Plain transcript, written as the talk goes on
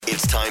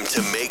It's time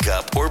to make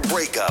up or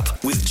break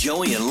up with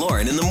Joey and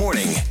Lauren in the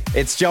morning.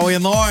 It's Joey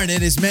and Lauren.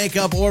 It is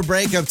makeup or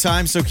breakup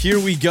time. So here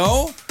we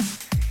go.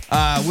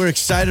 We're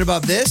excited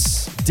about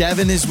this.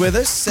 Devin is with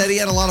us. Said he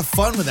had a lot of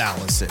fun with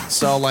Allison.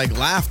 So,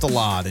 laughed a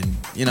lot and,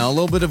 a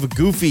little bit of a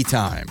goofy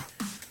time.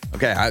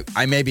 Okay,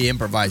 I maybe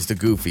improvised a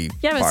goofy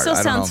Yeah, but part. it still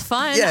I don't sounds know.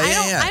 fun.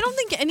 Yeah, I don't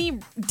think any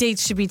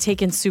dates should be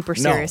taken super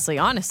seriously,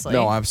 honestly.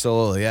 No,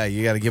 absolutely. Yeah,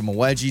 you got to give them a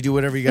wedgie, do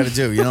whatever you got to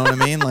do. You know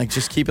what I mean?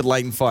 Just keep it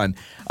light and fun.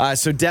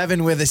 So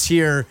Devin with us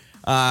here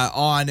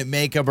on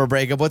Makeup or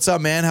Breakup. What's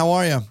up, man? How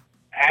are you?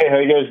 Hey, how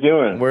you guys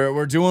doing?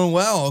 We're doing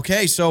well.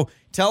 Okay, so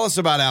tell us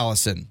about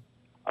Allison.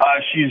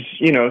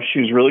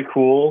 She's really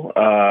cool.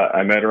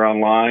 I met her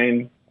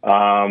online.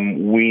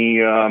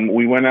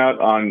 We went out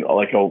on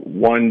a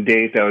one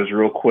date that was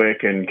real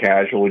quick and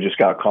casual. We just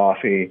got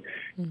coffee,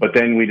 but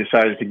then we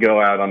decided to go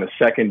out on a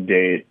second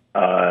date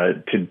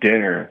to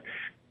dinner.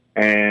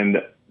 And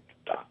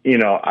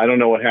I don't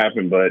know what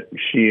happened, but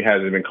she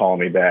hasn't been calling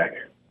me back.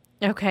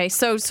 Okay,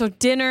 so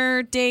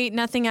dinner date,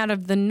 nothing out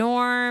of the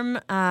norm.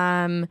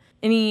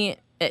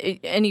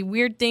 Any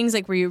weird things,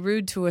 were you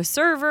rude to a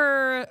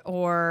server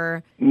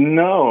or?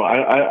 No,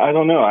 I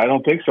don't know. I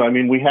don't think so. I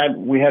mean, we had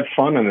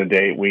fun on the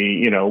date.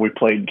 We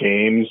played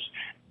games,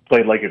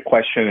 played a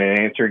question and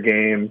answer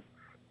game,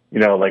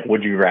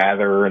 would you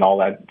rather and all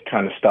that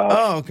kind of stuff.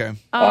 Oh, okay.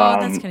 Oh,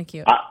 that's kind of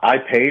cute. I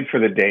paid for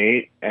the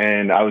date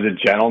and I was a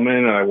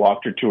gentleman and I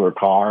walked her to her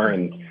car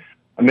and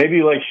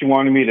maybe she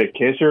wanted me to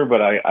kiss her,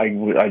 but I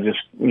just,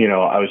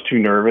 I was too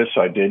nervous.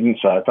 So I didn't.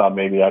 So I thought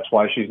maybe that's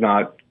why she's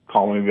not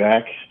calling me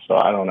back. So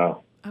I don't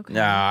know. Okay.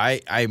 No,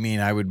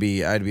 I'd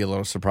be a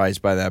little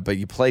surprised by that. But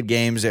you played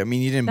games. I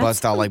mean, you didn't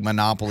bust out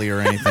Monopoly or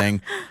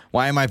anything.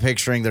 Why am I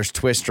picturing there's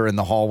Twister in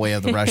the hallway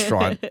of the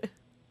restaurant?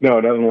 No,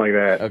 nothing like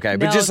that. Okay, No,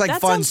 but just that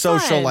fun sounds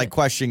social fun.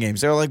 question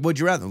games. They're would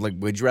you rather?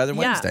 Would you rather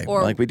Wednesday?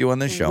 or Like we do on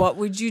this show. What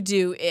would you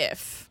do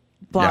if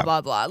blah,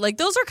 blah, blah?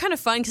 Those are kind of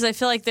fun because I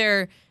feel like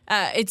they're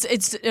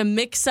it's a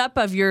mix up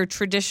of your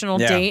traditional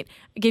date.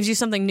 It gives you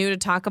something new to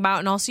talk about,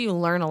 and also you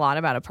learn a lot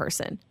about a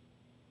person.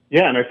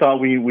 Yeah, and I thought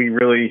we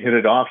really hit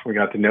it off. We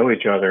got to know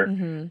each other.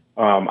 Mm-hmm.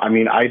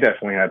 I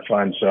definitely had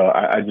fun, so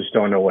I just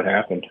don't know what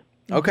happened.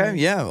 Okay,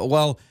 yeah.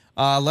 Well,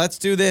 let's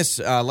do this.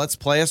 Let's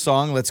play a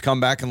song. Let's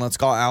come back and let's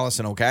call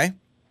Allison, okay?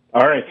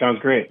 All right, sounds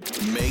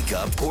great.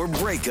 Makeup or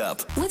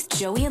breakup with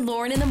Joey and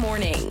Lauren in the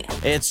morning.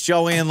 It's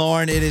Joey and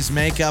Lauren. It is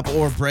makeup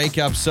or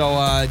breakup.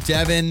 So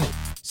Devin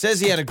says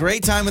he had a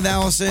great time with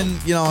Allison.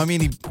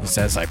 He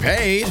says, I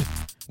paid.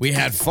 We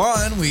had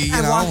fun.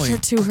 I walked her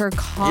to her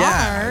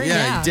car.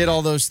 Yeah, he did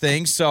all those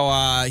things. So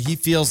he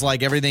feels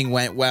like everything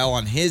went well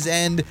on his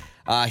end.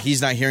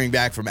 He's not hearing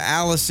back from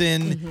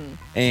Allison. Mm-hmm.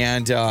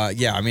 And,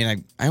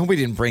 I hope he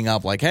didn't bring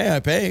up, hey, I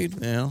paid.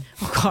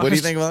 What do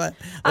you think about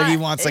that? He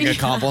wants, a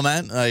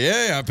compliment.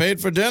 Yeah, I paid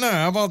for dinner.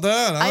 How about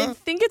that, huh? I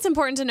think it's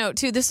important to note,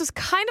 too, this was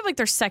kind of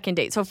their second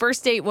date. So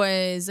first date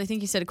was, I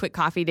think you said a quick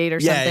coffee date or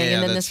something,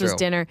 and then this was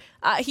dinner.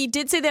 He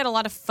did say they had a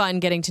lot of fun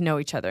getting to know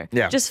each other.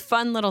 Yeah. Just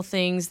fun little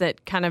things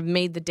that kind of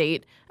made the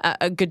date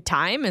a good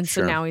time. And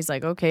so now he's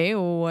like, okay,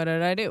 what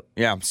did I do?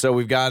 Yeah, so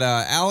we've got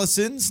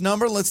Allison's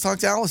number. Let's talk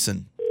to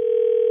Allison.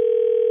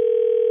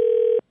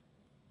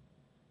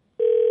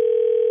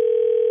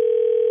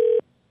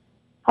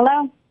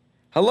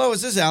 Hello,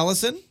 is this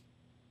Allison?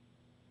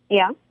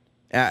 Yeah.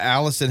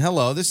 Allison,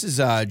 hello. This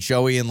is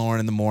Joey and Lauren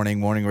in the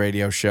morning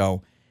radio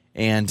show.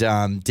 And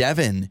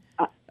Devin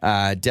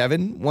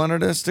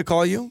wanted us to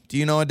call you. Do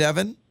you know a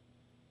Devin?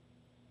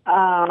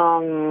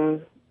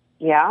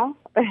 Yeah.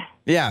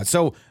 Yeah,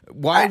 so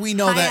why we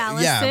know that,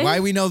 Allison. why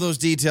we know those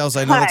details,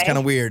 I know that's kind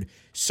of weird.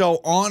 So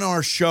on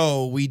our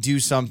show, we do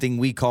something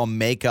we call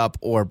makeup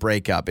or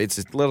breakup. It's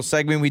a little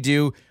segment we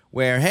do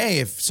where, hey,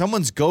 if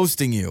someone's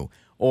ghosting you,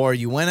 or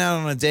you went out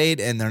on a date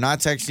and they're not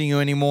texting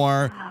you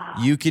anymore,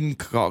 you can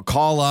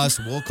call us.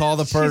 We'll call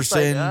the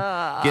person,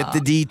 get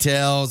the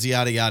details,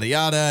 yada, yada,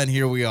 yada, and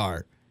here we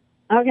are.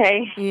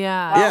 Okay.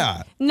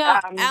 Yeah. No,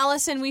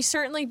 Allison, we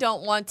certainly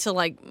don't want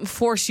to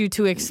force you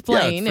to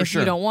explain if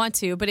you don't want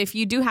to. But if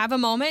you do have a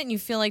moment and you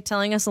feel like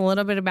telling us a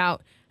little bit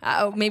about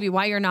maybe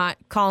why you're not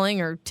calling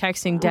or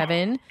texting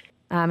Devin,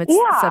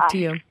 it's up to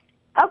you.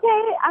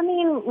 Okay.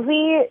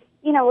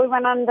 We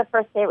went on the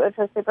first date, which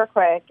was super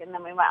quick, and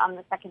then we went on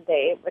the second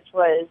date, which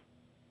was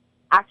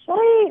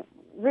actually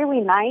really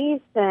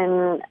nice.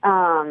 And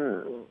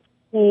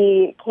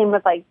he came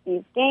with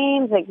these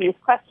games, these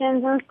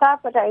questions and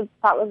stuff, which I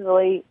thought was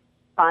really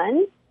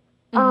fun.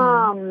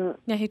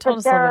 Yeah, he told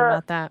us a little bit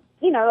about that.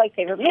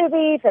 Favorite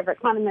movie, favorite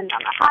condiment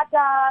on a hot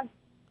dog.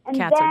 And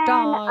Cats then or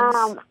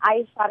dogs.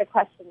 I shot a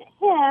question at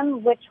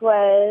him, which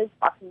was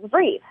boxes of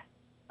briefs.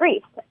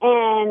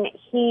 And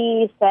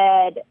he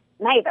said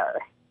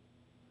neither.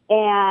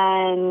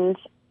 And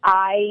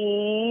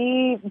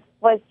I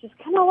was just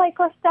kind of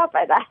grossed out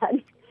by that.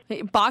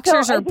 Hey,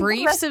 boxers or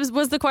briefs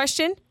was the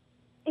question?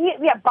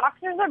 Yeah,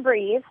 boxers or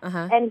briefs.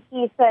 And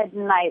he said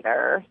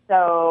neither.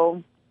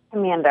 So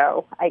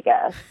commando, I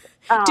guess.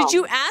 Did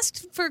you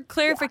ask for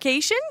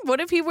clarification? Yeah. What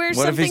if he wears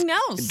something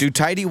else? Do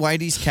tighty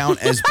whities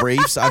count as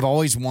briefs? I've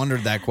always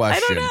wondered that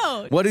question. I don't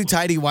know. What do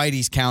tighty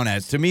whities count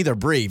as? To me, they're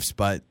briefs,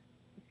 but...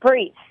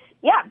 Briefs.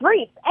 Yeah,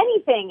 briefs.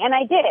 Anything. And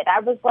I did.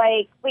 I was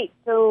like, wait,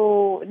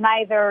 so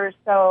neither,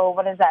 so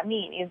what does that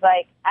mean? He's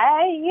like,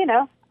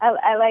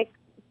 I like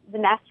the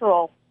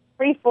natural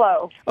free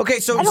flow. Okay,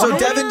 so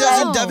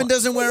Devin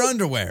doesn't wear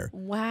underwear.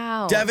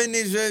 Wow. Devin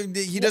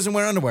he doesn't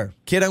wear underwear.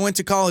 Kid I went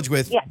to college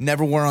with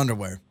never wore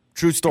underwear.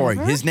 True story.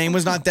 Uh-huh. His name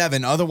was not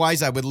Devin.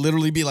 Otherwise, I would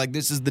literally be like,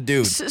 this is the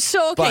dude.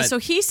 So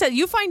he said,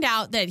 you find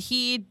out that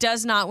he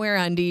does not wear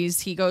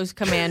undies. He goes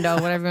commando,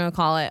 whatever you want to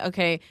call it.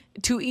 Okay,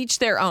 to each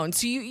their own.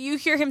 So you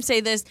hear him say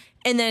this,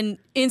 and then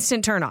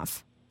instant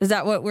turnoff. Is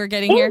that what we're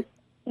getting here?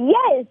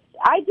 Yes.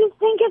 I just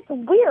think it's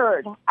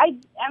weird. I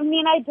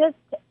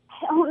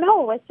don't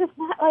know. It's just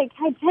not, like,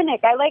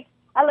 hygienic. I like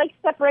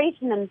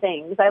separation and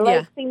things. I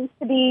like things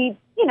to be,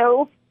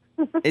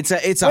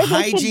 It's a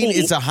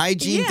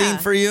hygiene thing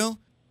for you?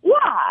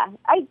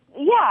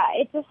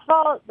 It just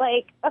felt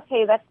like,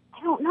 okay, I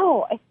don't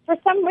know. For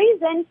some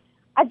reason,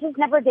 I just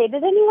never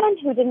dated anyone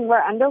who didn't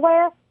wear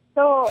underwear.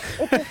 So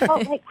it just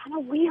felt like kind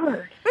of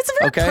weird. It's a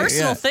very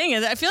personal thing.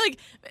 I feel like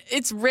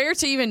it's rare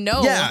to even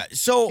know. Yeah,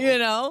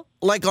 so,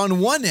 like on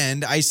one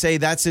end, I say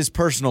that's his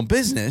personal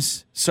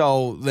business.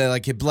 So,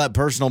 like, let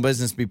personal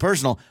business be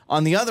personal.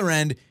 On the other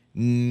end,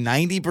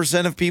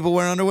 90% of people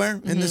wear underwear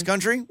in this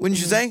country, wouldn't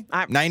you say?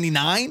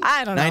 99?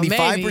 I don't know. 95%?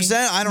 Maybe.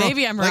 I don't know.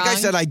 Maybe I'm wrong. Like I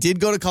said, I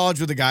did go to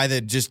college with a guy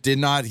that just did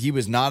not, he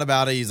was not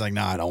about it. He's like,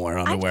 I don't wear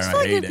underwear.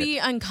 I hate it. Be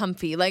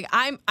uncomfy. Like,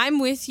 I'm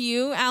with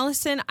you,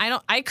 Allison.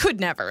 I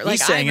could never. Like,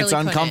 he's saying it's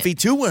uncomfy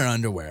to wear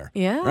underwear.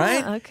 Yeah.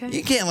 Right? Okay.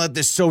 You can't let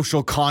this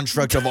social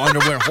construct of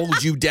underwear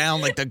hold you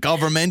down like the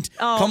government.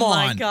 Oh, come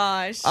on. my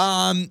gosh.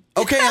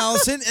 Okay,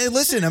 Allison.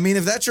 Listen, I mean,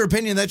 if that's your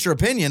opinion, that's your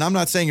opinion. I'm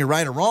not saying you're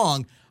right or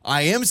wrong.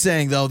 I am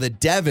saying, though, that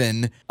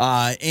Devin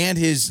and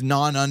his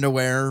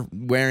non-underwear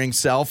wearing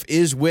self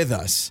is with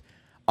us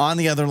on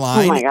the other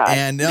line. Oh, my God.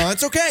 And no,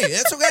 it's okay.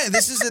 It's okay.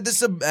 This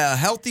is a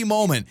healthy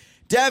moment.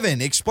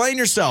 Devin, explain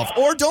yourself.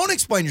 Or don't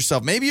explain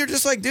yourself. Maybe you're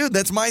just like, dude,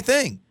 that's my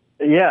thing.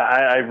 Yeah,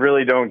 I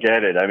really don't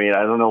get it. I mean,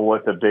 I don't know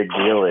what the big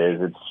deal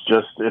is.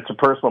 It's a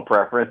personal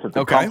preference. It's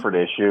a comfort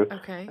issue.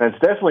 Okay. And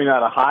it's definitely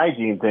not a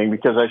hygiene thing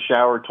because I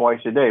shower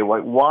twice a day.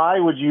 Why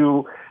would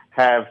you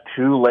have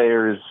 2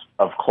 layers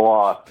of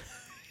cloth?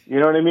 You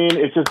know what I mean?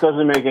 It just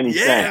doesn't make any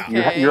sense.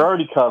 Okay. You're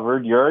already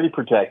covered. You're already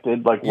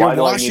protected. Like, you're why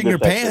do washing I need your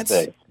this pants?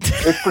 extra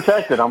thing? It's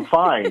protected. I'm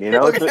fine. You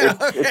know, it's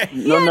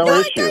no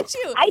issue.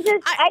 I got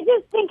you. I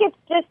just think it's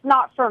just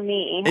not for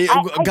me. I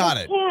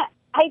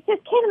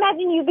just can't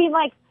imagine you being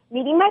like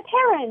meeting my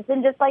parents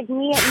and just like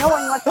me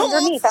knowing what's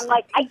underneath. I'm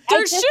like,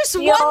 there's just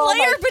one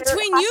layer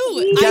between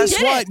you.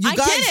 Guess what? You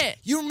guys, get it.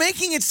 You're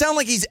making it sound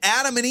like he's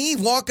Adam and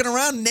Eve walking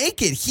around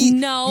naked.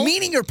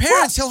 Meeting your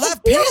parents, he'll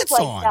have feels pants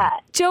like on.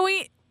 that.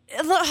 Joey,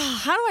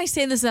 how do I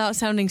say this without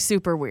sounding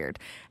super weird?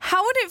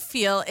 How would it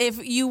feel if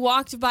you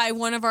walked by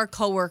one of our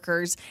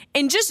coworkers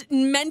and just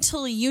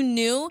mentally you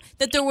knew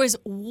that there was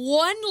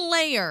one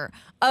layer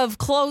of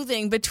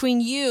clothing between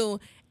you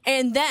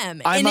and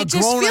them? I'm and a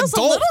grown adult.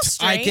 A little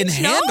strange, I can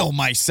handle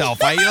myself.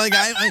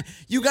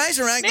 You guys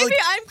are acting Maybe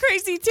like I'm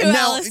crazy too,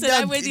 Allison.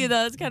 I'm with you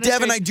though. It's kind of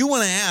Devin, strange. I do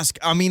want to ask.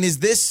 I mean, is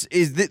this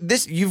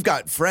you've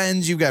got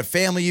friends, you've got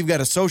family, you've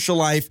got a social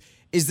life.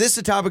 Is this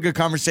a topic of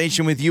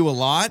conversation with you a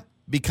lot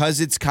because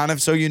it's kind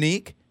of so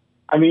unique?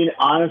 I mean,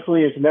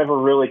 honestly, it's never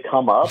really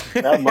come up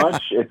that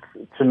much. It's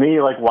to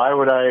me like, why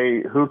would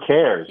I? Who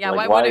cares? Yeah,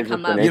 like, why would it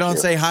come up? You don't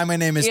say, "Hi, my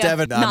name is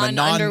Devin. I'm a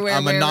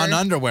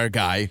non-underwear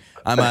guy.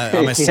 I'm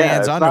a sans underwear guy."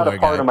 It's not a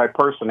part of my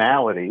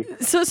personality.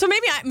 So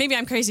maybe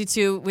I'm crazy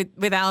too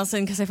with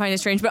Allison because I find it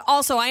strange. But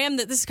also,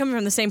 this is coming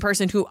from the same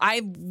person who I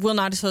will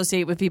not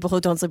associate with people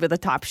who don't sleep with a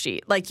top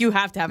sheet. Like, you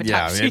have to have a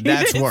top sheet. Yeah,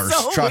 that's worse.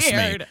 So Trust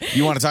weird. me.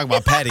 You want to talk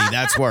about petty?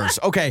 That's worse.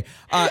 Okay,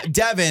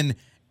 Devin,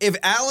 if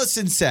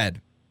Allison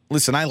said,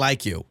 "Listen, I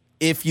like you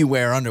if you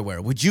wear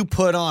underwear," would you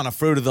put on a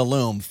Fruit of the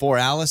Loom for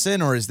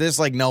Allison, or is this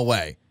like no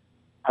way?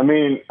 I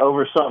mean,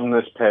 over something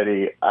this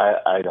petty,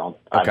 I don't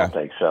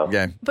think so.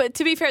 Yeah. But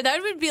to be fair,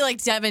 that would be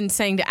like Devin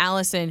saying to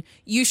Allison,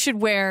 "You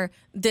should wear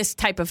this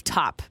type of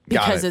top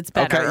because it's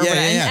better." Okay. Yeah.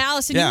 And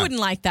Allison, you wouldn't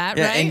like that,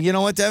 right? And you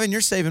know what, Devin?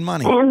 You're saving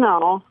money.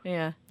 No.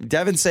 Yeah.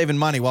 Devin's saving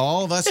money while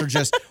all of us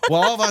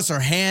are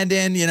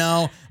handing,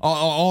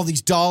 all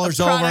these dollars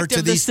over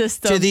to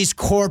these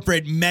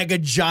corporate mega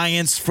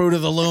giants, Fruit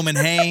of the Loom and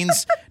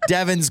Hanes.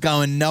 Devin's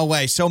going, no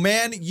way. So,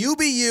 man, you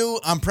be you.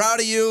 I'm proud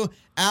of you.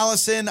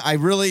 Allison, I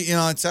really,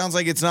 it sounds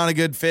like it's not a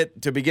good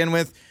fit to begin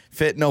with.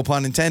 Fit, no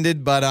pun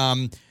intended, but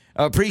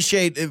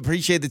appreciate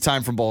the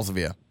time from both of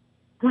you.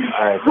 All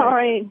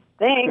right.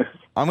 Thanks.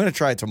 I'm going to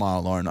try it tomorrow,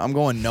 Lauren. I'm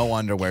going no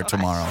underwear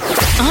tomorrow.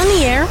 On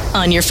the air,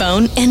 on your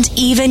phone, and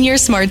even your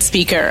smart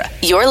speaker.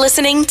 You're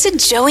listening to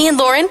Joey and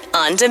Lauren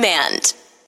on demand.